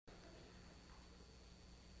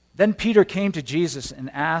Then Peter came to Jesus and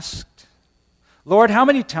asked, Lord, how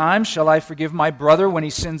many times shall I forgive my brother when he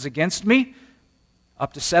sins against me?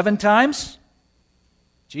 Up to 7 times?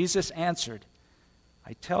 Jesus answered,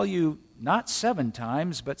 I tell you, not 7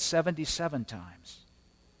 times, but 77 times.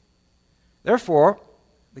 Therefore,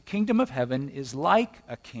 the kingdom of heaven is like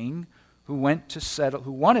a king who wanted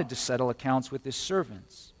to settle accounts with his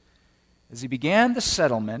servants. As he began the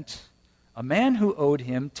settlement, a man who owed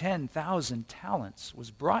him 10,000 talents was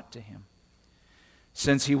brought to him.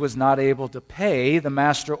 Since he was not able to pay, the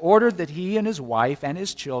master ordered that he and his wife and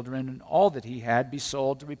his children and all that he had be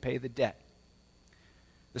sold to repay the debt.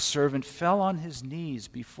 The servant fell on his knees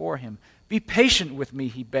before him. Be patient with me,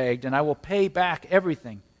 he begged, and I will pay back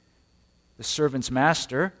everything. The servant's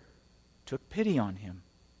master took pity on him,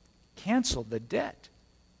 canceled the debt,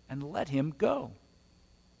 and let him go.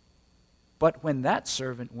 But when that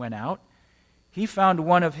servant went out, he found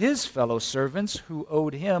one of his fellow servants who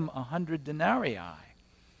owed him 100 denarii.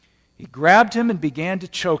 He grabbed him and began to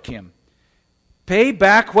choke him. Pay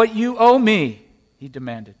back what you owe me, he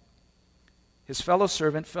demanded. His fellow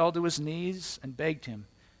servant fell to his knees and begged him,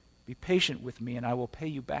 Be patient with me and I will pay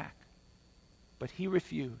you back. But he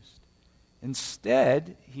refused.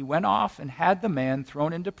 Instead, he went off and had the man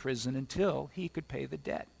thrown into prison until he could pay the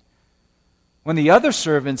debt. When the other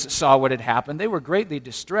servants saw what had happened, they were greatly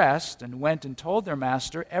distressed and went and told their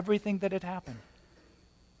master everything that had happened.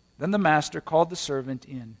 Then the master called the servant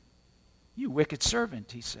in. You wicked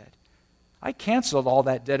servant, he said. I canceled all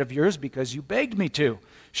that debt of yours because you begged me to.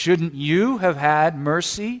 Shouldn't you have had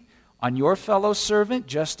mercy on your fellow servant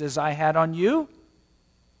just as I had on you?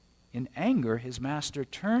 In anger, his master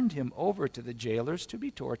turned him over to the jailers to be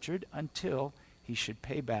tortured until he should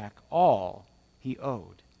pay back all he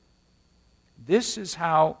owed. This is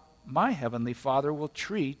how my heavenly Father will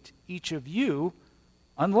treat each of you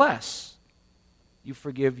unless you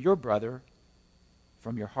forgive your brother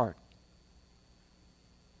from your heart.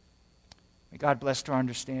 May God bless to our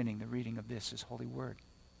understanding the reading of this, His holy word.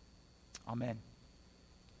 Amen.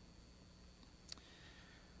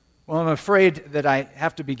 Well, I'm afraid that I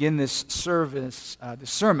have to begin this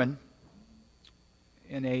sermon,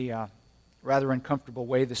 in a rather uncomfortable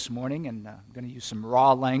way this morning, and I'm going to use some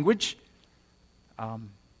raw language.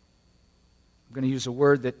 I'm going to use a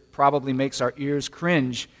word that probably makes our ears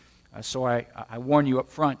cringe, so I warn you up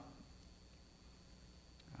front.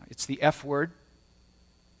 It's the F word,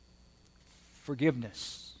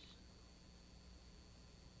 forgiveness.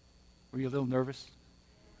 Were you a little nervous?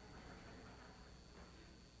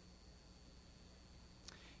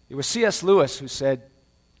 It was C.S. Lewis who said,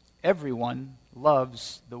 everyone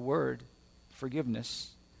loves the word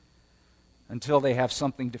forgiveness until they have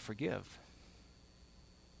something to forgive.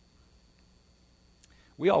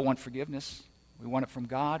 We all want forgiveness. We want it from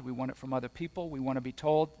God. We want it from other people. We want to be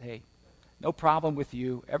told, hey, no problem with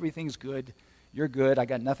you. Everything's good. You're good. I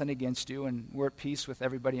got nothing against you, and we're at peace with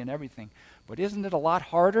everybody and everything. But isn't it a lot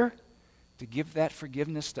harder to give that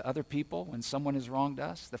forgiveness to other people when someone has wronged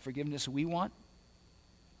us, the forgiveness we want?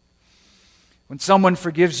 When someone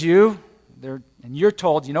forgives you, and you're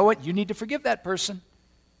told, you know what, you need to forgive that person.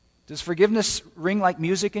 Does forgiveness ring like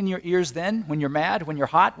music in your ears then, when you're mad, when you're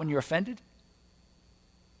hot, when you're offended?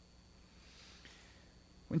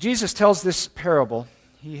 When Jesus tells this parable,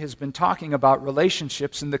 he has been talking about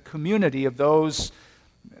relationships in the community of those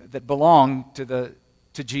that belong to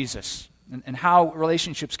Jesus, and how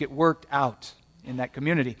relationships get worked out in that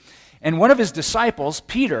community. And one of his disciples,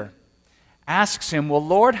 Peter, asks him, well,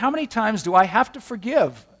 Lord, how many times do I have to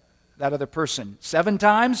forgive that other person? 7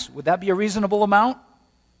 times? Would that be a reasonable amount?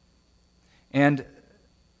 And,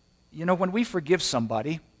 you know, when we forgive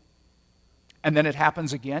somebody, and then it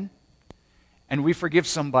happens again, and we forgive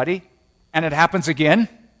somebody, and it happens again,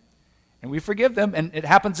 and we forgive them, and it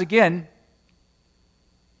happens again,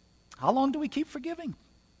 how long do we keep forgiving?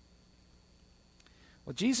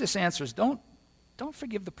 Well, Jesus answers, don't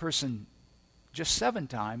forgive the person just 7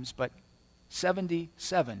 times, but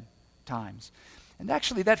 77 times. And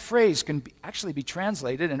actually, that phrase can actually be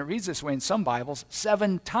translated, and it reads this way in some Bibles,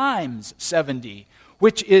 7 times 70,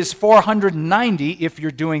 which is 490 if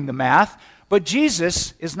you're doing the math. But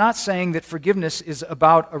Jesus is not saying that forgiveness is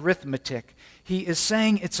about arithmetic. He is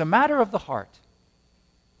saying it's a matter of the heart.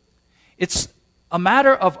 It's a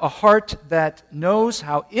matter of a heart that knows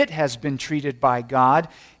how it has been treated by God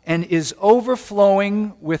and is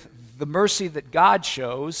overflowing with the mercy that God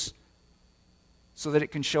shows so that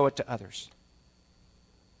it can show it to others.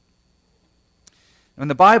 In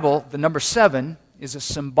the Bible, the number 7 is a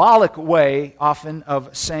symbolic way often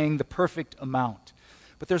of saying the perfect amount.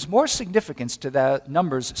 But there's more significance to the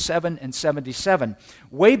numbers 7 and 77.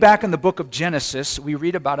 Way back in the book of Genesis, we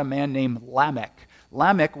read about a man named Lamech.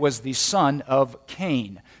 Lamech was the son of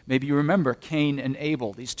Cain. Maybe you remember Cain and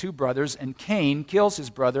Abel, these two brothers, and Cain kills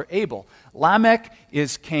his brother Abel. Lamech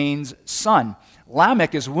is Cain's son.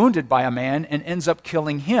 Lamech is wounded by a man and ends up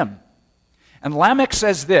killing him. And Lamech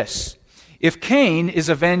says this, if Cain is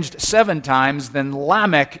avenged 7 times, then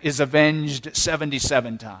Lamech is avenged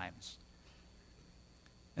 77 times.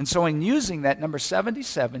 And so in using that number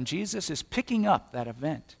 77, Jesus is picking up that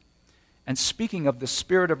event and speaking of the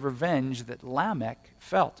spirit of revenge that Lamech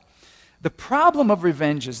felt. The problem of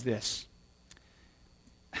revenge is this.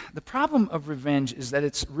 The problem of revenge is that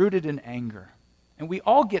it's rooted in anger. And we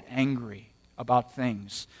all get angry about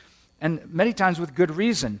things, and many times with good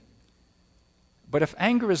reason. But if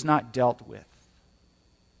anger is not dealt with,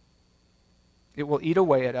 it will eat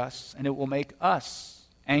away at us, and it will make us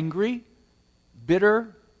angry,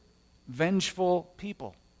 bitter, vengeful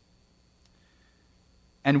people.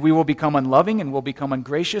 And we will become unloving, and we'll become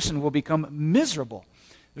ungracious, and we'll become miserable.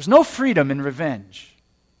 There's no freedom in revenge.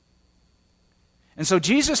 And so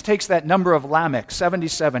Jesus takes that number of Lamech,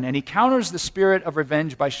 77, and he counters the spirit of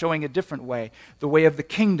revenge by showing a different way, the way of the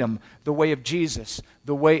kingdom, the way of Jesus,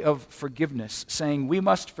 the way of forgiveness, saying we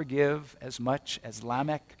must forgive as much as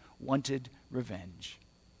Lamech wanted revenge.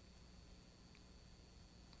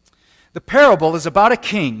 The parable is about a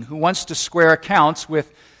king who wants to square accounts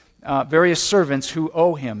with various servants who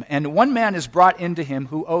owe him. And one man is brought into him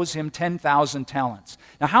who owes him 10,000 talents.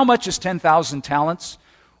 Now, how much is 10,000 talents?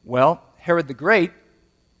 Well, Herod the Great,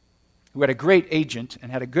 who had a great agent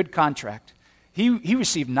and had a good contract, he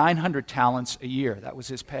received 900 talents a year. That was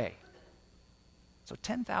his pay. So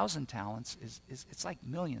 10,000 talents it's like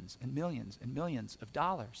millions and millions and millions of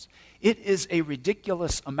dollars. It is a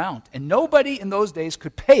ridiculous amount, and nobody in those days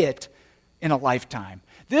could pay it in a lifetime.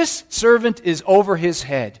 This servant is over his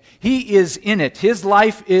head. He is in it. His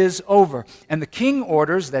life is over. And the king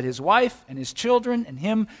orders that his wife and his children and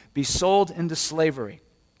him be sold into slavery.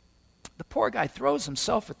 The poor guy throws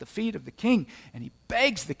himself at the feet of the king, and he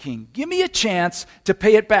begs the king, give me a chance to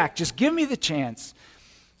pay it back. Just give me the chance.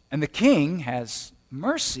 And the king has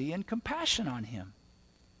mercy and compassion on him.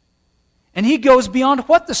 And he goes beyond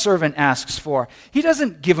what the servant asks for. He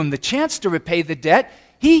doesn't give him the chance to repay the debt.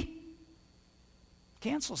 He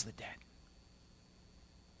cancels the debt.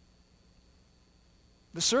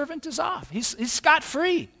 The servant is off. He's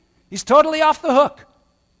scot-free. He's totally off the hook.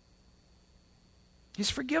 He's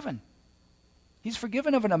forgiven. He's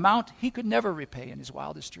forgiven of an amount he could never repay in his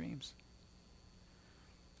wildest dreams.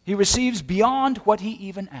 He receives beyond what he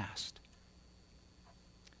even asked.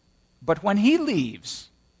 But when he leaves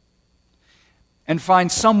and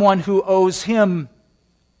finds someone who owes him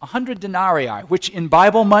 100 denarii, which in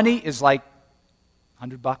Bible money is like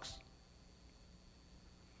 $100.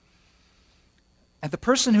 And the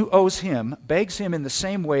person who owes him begs him in the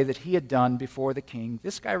same way that he had done before the king.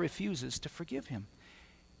 This guy refuses to forgive him.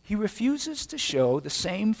 He refuses to show the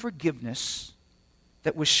same forgiveness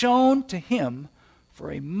that was shown to him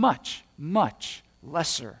for a much, much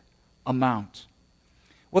lesser amount.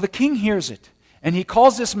 Well, the king hears it, and he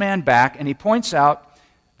calls this man back, and he points out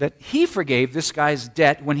that he forgave this guy's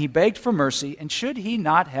debt when he begged for mercy, and should he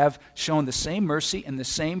not have shown the same mercy and the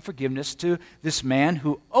same forgiveness to this man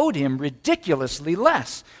who owed him ridiculously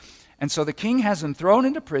less? And so the king has him thrown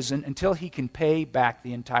into prison until he can pay back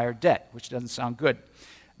the entire debt, which doesn't sound good.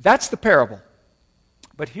 That's the parable.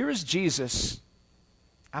 But here is Jesus'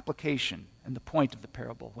 application and the point of the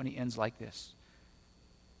parable when he ends like this.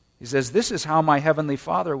 He says, this is how my heavenly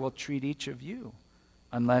Father will treat each of you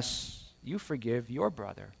unless you forgive your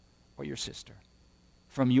brother or your sister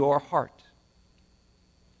from your heart.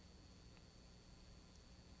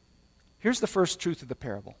 Here's the first truth of the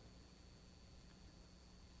parable.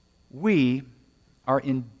 We are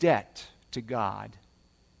in debt to God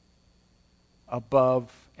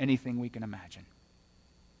above anything we can imagine.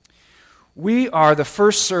 We are the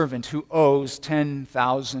first servant who owes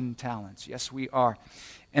 10,000 talents. Yes, we are.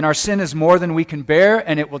 And our sin is more than we can bear,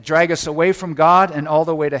 and it will drag us away from God and all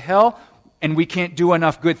the way to hell. And we can't do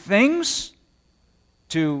enough good things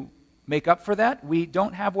to make up for that. We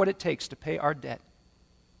don't have what it takes to pay our debt.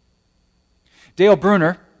 Dale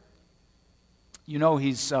Bruner, you know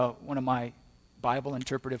he's one of my Bible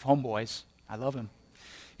interpretive homeboys. I love him.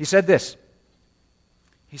 He said this.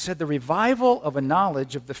 He said, the revival of a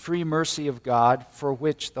knowledge of the free mercy of God for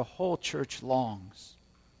which the whole church longs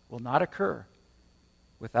will not occur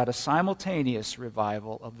without a simultaneous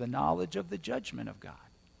revival of the knowledge of the judgment of God.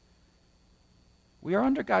 We are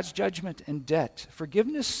under God's judgment and debt.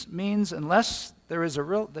 Forgiveness means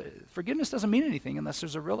forgiveness doesn't mean anything unless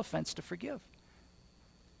there's a real offense to forgive.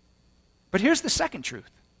 But here's the second truth.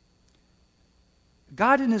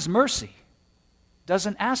 God in his mercy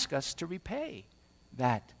doesn't ask us to repay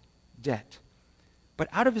that debt. But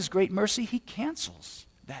out of his great mercy, he cancels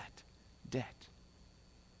that debt.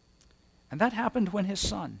 And that happened when his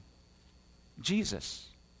son, Jesus,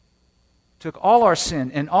 took all our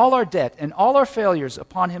sin and all our debt and all our failures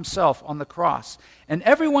upon himself on the cross. And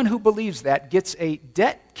everyone who believes that gets a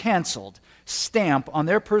debt-canceled stamp on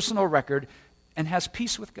their personal record and has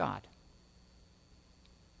peace with God.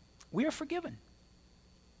 We are forgiven.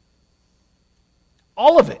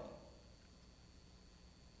 All of it.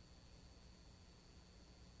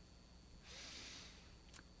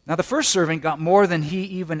 Now, the first servant got more than he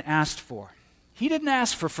even asked for. He didn't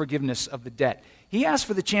ask for forgiveness of the debt. He asked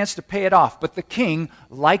for the chance to pay it off. But the king,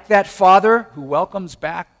 like that father who welcomes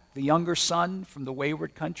back the younger son from the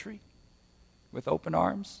wayward country with open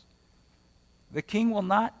arms,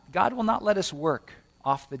 God will not let us work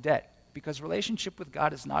off the debt, because relationship with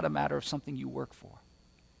God is not a matter of something you work for.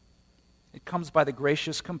 It comes by the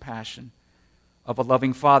gracious compassion of a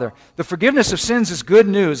loving Father. The forgiveness of sins is good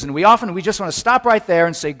news, and we just want to stop right there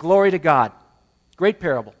and say, glory to God. Great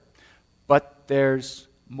parable. But there's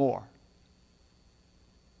more.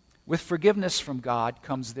 With forgiveness from God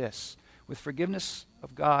comes this. With forgiveness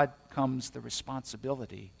of God comes the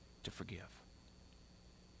responsibility to forgive.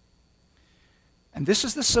 And this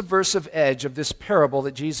is the subversive edge of this parable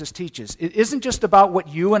that Jesus teaches. It isn't just about what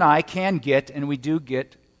you and I can get, and we do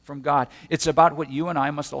get from God. It's about what you and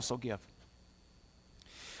I must also give.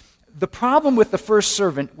 The problem with the first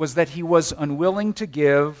servant was that he was unwilling to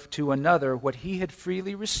give to another what he had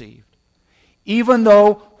freely received, even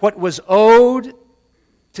though what was owed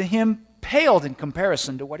to him paled in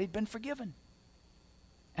comparison to what he'd been forgiven.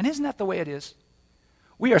 And isn't that the way it is?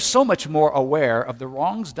 We are so much more aware of the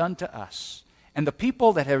wrongs done to us and the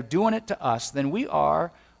people that are doing it to us than we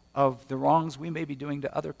are of the wrongs we may be doing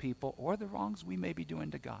to other people or the wrongs we may be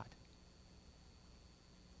doing to God.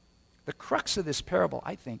 The crux of this parable,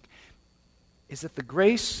 I think, is that the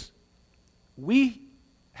grace we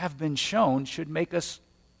have been shown should make us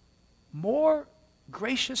more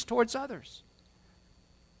gracious towards others.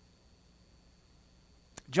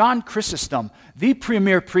 John Chrysostom, the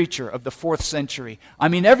premier preacher of the 4th century,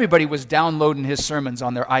 everybody was downloading his sermons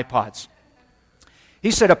on their iPods. He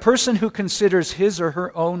said, a person who considers his or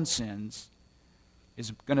her own sins is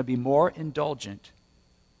going to be more indulgent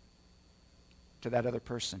to that other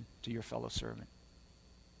person, to your fellow servant.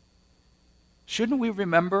 Shouldn't we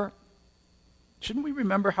remember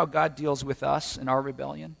how God deals with us in our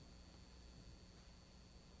rebellion?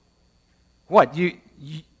 What,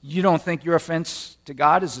 you don't think your offense to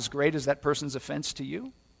God is as great as that person's offense to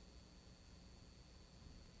you?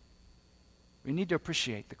 We need to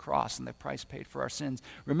appreciate the cross and the price paid for our sins.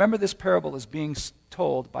 Remember, this parable is being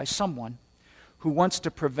told by someone who wants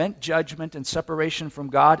to prevent judgment and separation from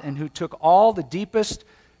God, and who took all the deepest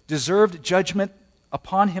deserved judgment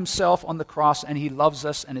upon himself on the cross, and he loves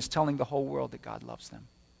us and is telling the whole world that God loves them.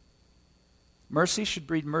 Mercy should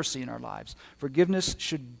breed mercy in our lives. Forgiveness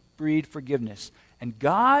should breed forgiveness. And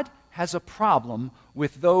God has a problem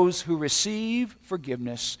with those who receive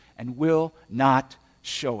forgiveness and will not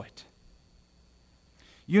show it.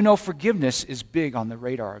 You know, forgiveness is big on the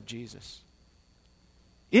radar of Jesus.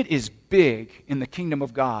 It is big in the kingdom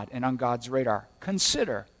of God and on God's radar.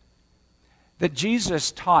 Consider that Jesus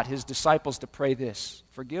taught his disciples to pray this: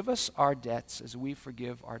 forgive us our debts as we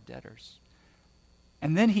forgive our debtors.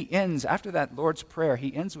 And then he ends, after that Lord's Prayer,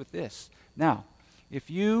 he ends with this. Now, if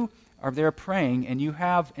you are there praying and you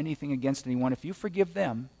have anything against anyone, if you forgive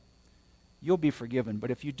them, you'll be forgiven. But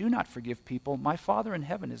if you do not forgive people, my Father in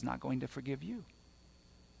heaven is not going to forgive you.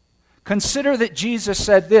 Consider that Jesus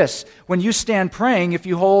said this: when you stand praying, if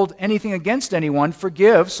you hold anything against anyone,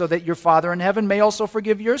 forgive, so that your Father in heaven may also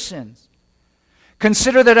forgive your sins.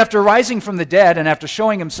 Consider that after rising from the dead and after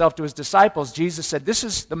showing himself to his disciples, Jesus said, this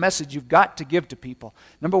is the message you've got to give to people.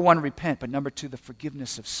 Number one, repent, but number two, the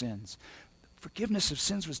forgiveness of sins. Forgiveness of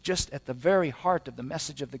sins was just at the very heart of the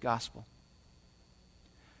message of the gospel.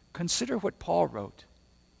 Consider what Paul wrote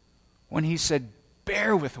when he said,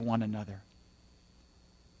 bear with one another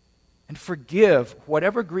and forgive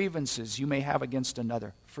whatever grievances you may have against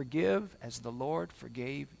another. Forgive as the Lord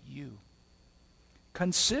forgave you.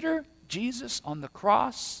 Consider Jesus on the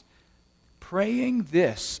cross praying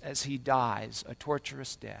this as he dies a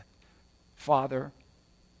torturous death: Father,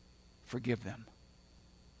 forgive them.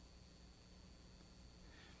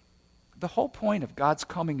 The whole point of God's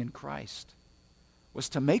coming in Christ was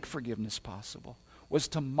to make forgiveness possible. was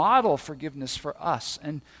to model forgiveness for us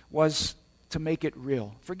and was to make it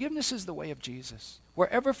real. Forgiveness is the way of Jesus.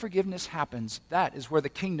 Wherever forgiveness happens, that is where the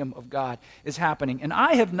kingdom of God is happening. And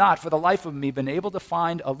I have not, for the life of me, been able to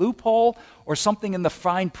find a loophole or something in the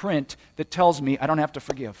fine print that tells me I don't have to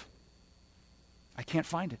forgive. I can't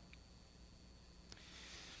find it.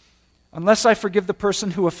 Unless I forgive the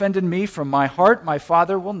person who offended me from my heart, my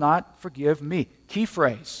Father will not forgive me. Key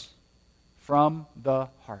phrase, from the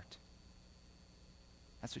heart.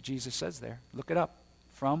 That's what Jesus says there. Look it up.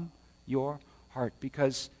 From your heart.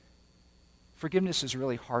 Because forgiveness is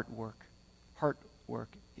really heart work. Heart work.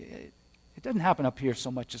 It doesn't happen up here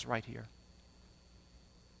so much as right here.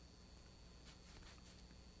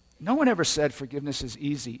 No one ever said forgiveness is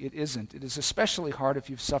easy. It isn't. It is especially hard if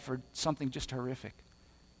you've suffered something just horrific.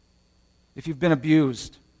 If you've been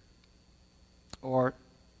abused, or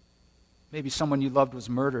maybe someone you loved was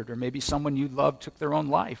murdered, or maybe someone you loved took their own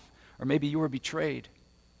life, or maybe you were betrayed,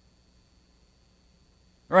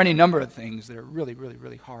 or any number of things that are really, really,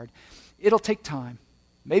 really hard. It'll take time,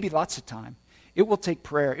 maybe lots of time. It will take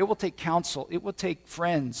prayer. It will take counsel. It will take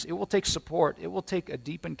friends. It will take support. It will take a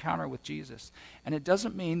deep encounter with Jesus. And it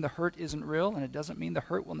doesn't mean the hurt isn't real, and it doesn't mean the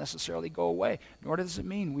hurt will necessarily go away, nor does it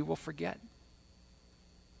mean we will forget.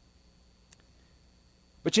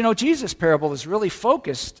 But you know, Jesus' parable is really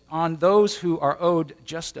focused on those who are owed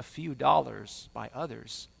just a few dollars by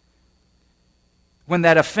others, when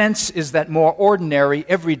that offense is that more ordinary,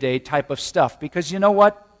 everyday type of stuff. Because you know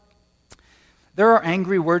what? There are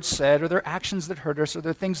angry words said, or there are actions that hurt us, or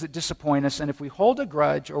there are things that disappoint us, and if we hold a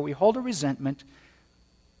grudge or we hold a resentment,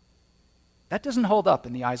 that doesn't hold up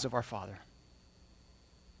in the eyes of our Father.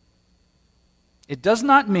 It does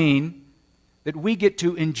not mean that we get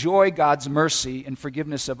to enjoy God's mercy and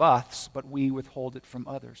forgiveness of us, but we withhold it from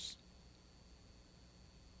others.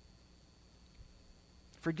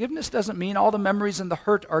 Forgiveness doesn't mean all the memories and the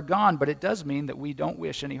hurt are gone, but it does mean that we don't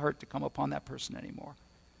wish any hurt to come upon that person anymore.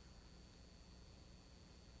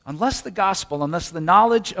 Unless the gospel, unless the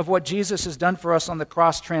knowledge of what Jesus has done for us on the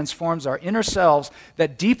cross transforms our inner selves,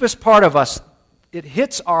 that deepest part of us, it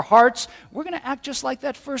hits our hearts, we're going to act just like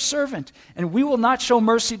that first servant. And we will not show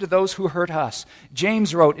mercy to those who hurt us.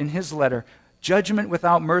 James wrote in his letter, "Judgment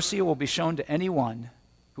without mercy will be shown to anyone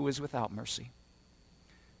who is without mercy."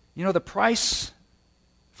 You know, the price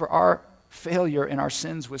for our failure and our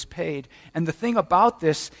sins was paid. And the thing about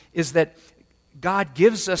this is that God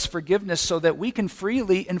gives us forgiveness so that we can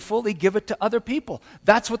freely and fully give it to other people.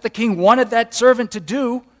 That's what the king wanted that servant to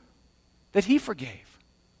do, that he forgave.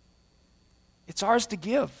 It's ours to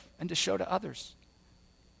give and to show to others.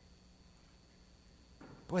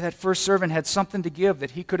 Boy, that first servant had something to give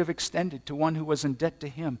that he could have extended to one who was in debt to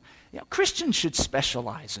him. You know, Christians should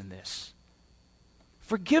specialize in this.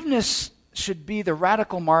 Forgiveness should be the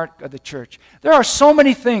radical mark of the church. There are so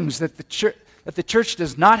many things that the church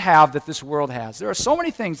does not have that this world has. There are so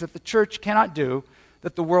many things that the church cannot do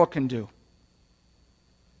that the world can do.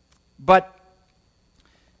 But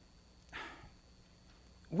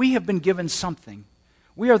we have been given something.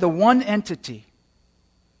 We are the one entity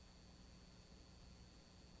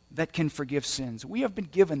that can forgive sins. We have been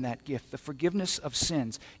given that gift, the forgiveness of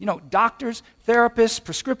sins. You know, doctors, therapists,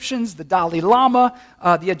 prescriptions, the Dalai Lama,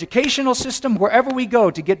 the educational system, wherever we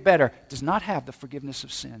go to get better, does not have the forgiveness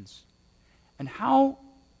of sins. And how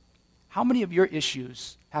many of your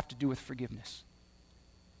issues have to do with forgiveness?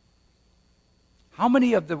 How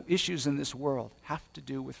many of the issues in this world have to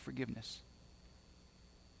do with forgiveness?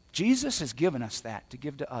 Jesus has given us that to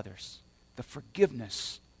give to others, the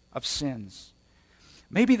forgiveness of sins.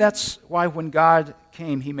 Maybe that's why when God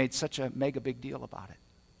came, he made such a mega big deal about it.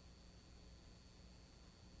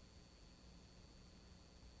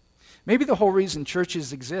 Maybe the whole reason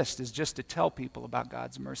churches exist is just to tell people about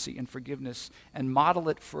God's mercy and forgiveness and model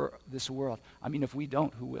it for this world. I mean, if we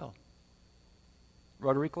don't, who will?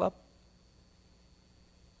 Rotary Club?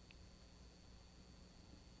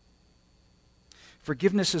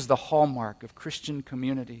 Forgiveness is the hallmark of Christian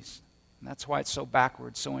communities. And that's why it's so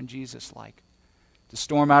backwards, so un-Jesus-like. To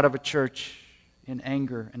storm out of a church in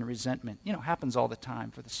anger and resentment, you know, happens all the time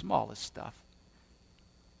for the smallest stuff.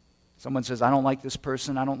 Someone says, I don't like this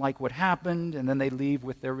person, I don't like what happened, and then they leave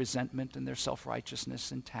with their resentment and their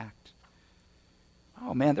self-righteousness intact.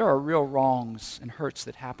 Oh man, there are real wrongs and hurts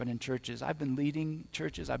that happen in churches. I've been leading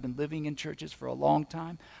churches, I've been living in churches for a long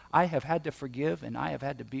time. I have had to forgive and I have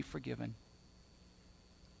had to be forgiven.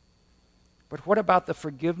 But what about the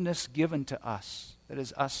forgiveness given to us, that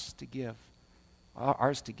is us to give,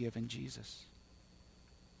 ours to give in Jesus?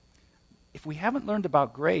 If we haven't learned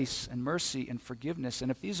about grace and mercy and forgiveness, and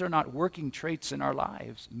if these are not working traits in our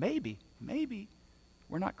lives, maybe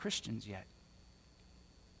we're not Christians yet.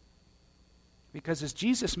 Because as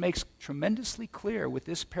Jesus makes tremendously clear with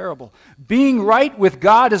this parable, being right with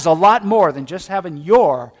God is a lot more than just having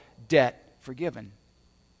your debt forgiven.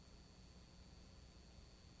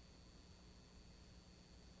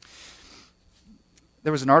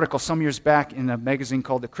 There was an article some years back in a magazine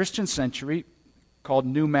called The Christian Century called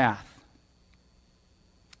New Math.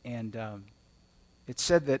 And it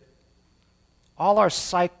said that all our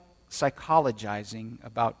psychologizing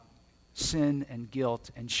about sin and guilt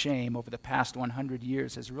and shame over the past 100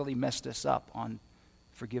 years has really messed us up on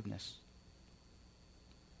forgiveness.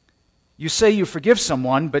 You say you forgive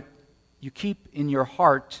someone, but you keep in your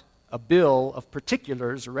heart a bill of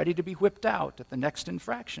particulars ready to be whipped out at the next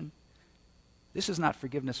infraction. This is not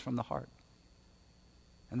forgiveness from the heart.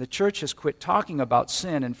 And the church has quit talking about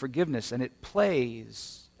sin and forgiveness, and it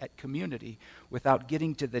plays at community without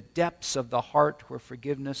getting to the depths of the heart where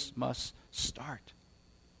forgiveness must start.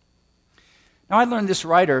 Now, I learned this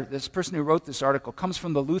writer, this person who wrote this article, comes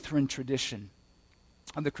from the Lutheran tradition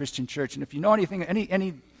of the Christian church. And if you know anything,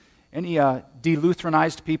 any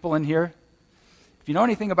de-Lutheranized people in here, if you know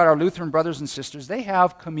anything about our Lutheran brothers and sisters, they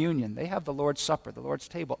have communion. They have the Lord's Supper, the Lord's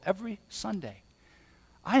table, every Sunday.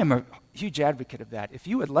 I am a huge advocate of that. If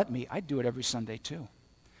you would let me, I'd do it every Sunday too.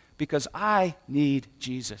 Because I need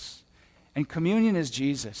Jesus. And communion is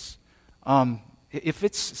Jesus. If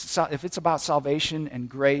it's about salvation and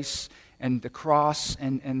grace and the cross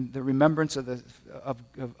and the remembrance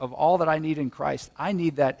of all that I need in Christ, I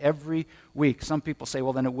need that every week. Some people say,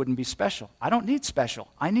 well, then it wouldn't be special. I don't need special.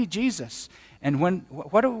 I need Jesus. And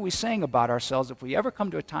what are we saying about ourselves if we ever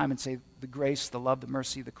come to a time and say the grace, the love, the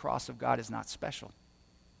mercy, the cross of God is not special?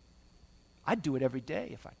 I'd do it every day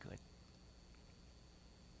if I could.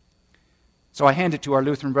 So I hand it to our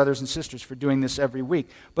Lutheran brothers and sisters for doing this every week.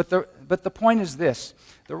 But the point is this.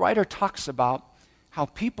 The writer talks about how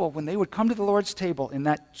people, when they would come to the Lord's table in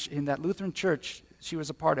that Lutheran church she was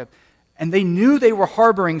a part of, and they knew they were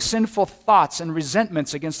harboring sinful thoughts and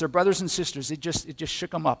resentments against their brothers and sisters, it just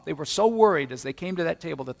shook them up. They were so worried as they came to that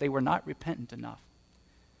table that they were not repentant enough.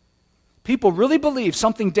 People really believed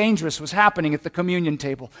something dangerous was happening at the communion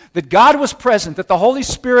table, that God was present, that the Holy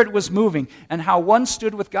Spirit was moving, and how one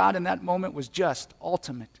stood with God in that moment was just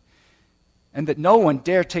ultimate, and that no one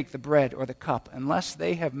dare take the bread or the cup unless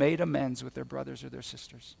they have made amends with their brothers or their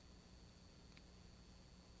sisters.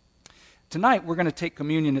 Tonight, we're going to take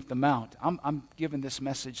communion at the Mount. I'm giving this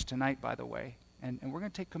message tonight, by the way, and we're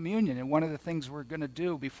going to take communion, and one of the things we're going to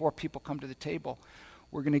do before people come to the table,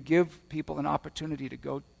 we're going to give people an opportunity to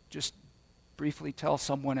go just briefly talk to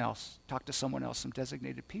someone else, some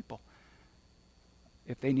designated people,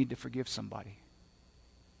 if they need to forgive somebody.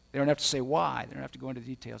 They don't have to say why. They don't have to go into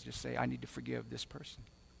details. Just say, I need to forgive this person.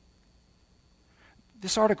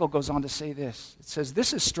 This article goes on to say this. It says,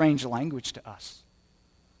 this is strange language to us.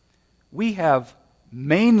 We have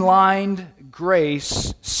mainlined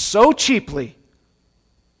grace so cheaply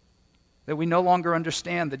that we no longer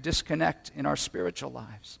understand the disconnect in our spiritual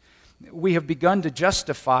lives. We have begun to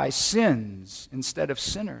justify sins instead of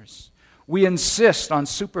sinners. We insist on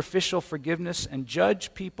superficial forgiveness and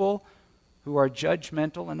judge people who are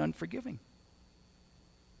judgmental and unforgiving.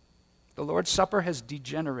 The Lord's Supper has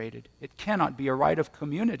degenerated. It cannot be a rite of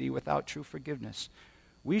community without true forgiveness.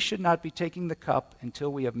 We should not be taking the cup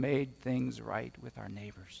until we have made things right with our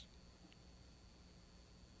neighbors.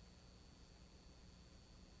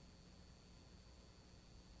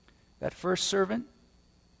 That first servant,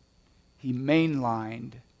 he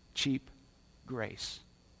mainlined cheap grace.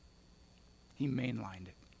 He mainlined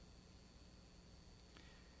it.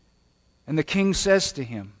 And the king says to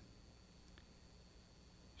him,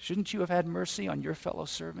 shouldn't you have had mercy on your fellow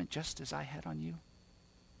servant just as I had on you?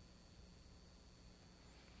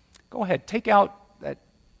 Go ahead, take out that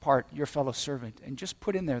part, your fellow servant, and just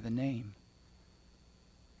put in there the name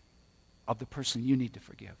of the person you need to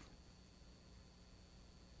forgive.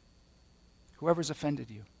 Whoever's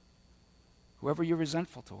offended you. Whoever you're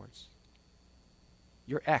resentful towards,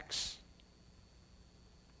 your ex,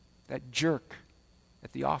 that jerk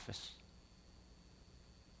at the office,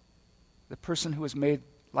 the person who has made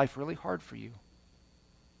life really hard for you.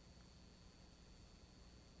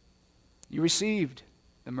 You received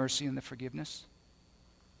the mercy and the forgiveness.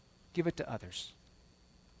 Give it to others.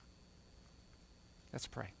 Let's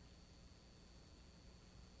pray.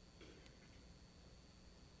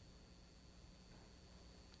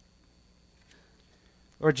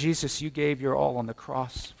 Lord Jesus, you gave your all on the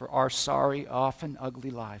cross for our sorry, often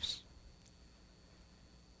ugly lives.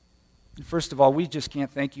 And first of all, we just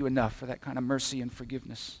can't thank you enough for that kind of mercy and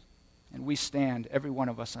forgiveness. And we stand, every one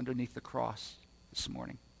of us, underneath the cross this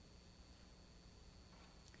morning.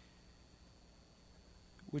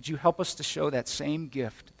 Would you help us to show that same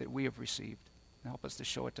gift that we have received and help us to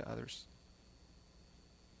show it to others?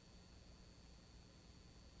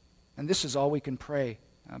 And this is all we can pray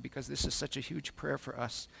because this is such a huge prayer for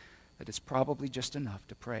us that it's probably just enough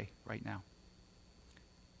to pray right now.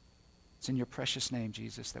 It's in your precious name,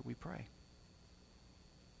 Jesus, that we pray.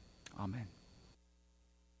 Amen.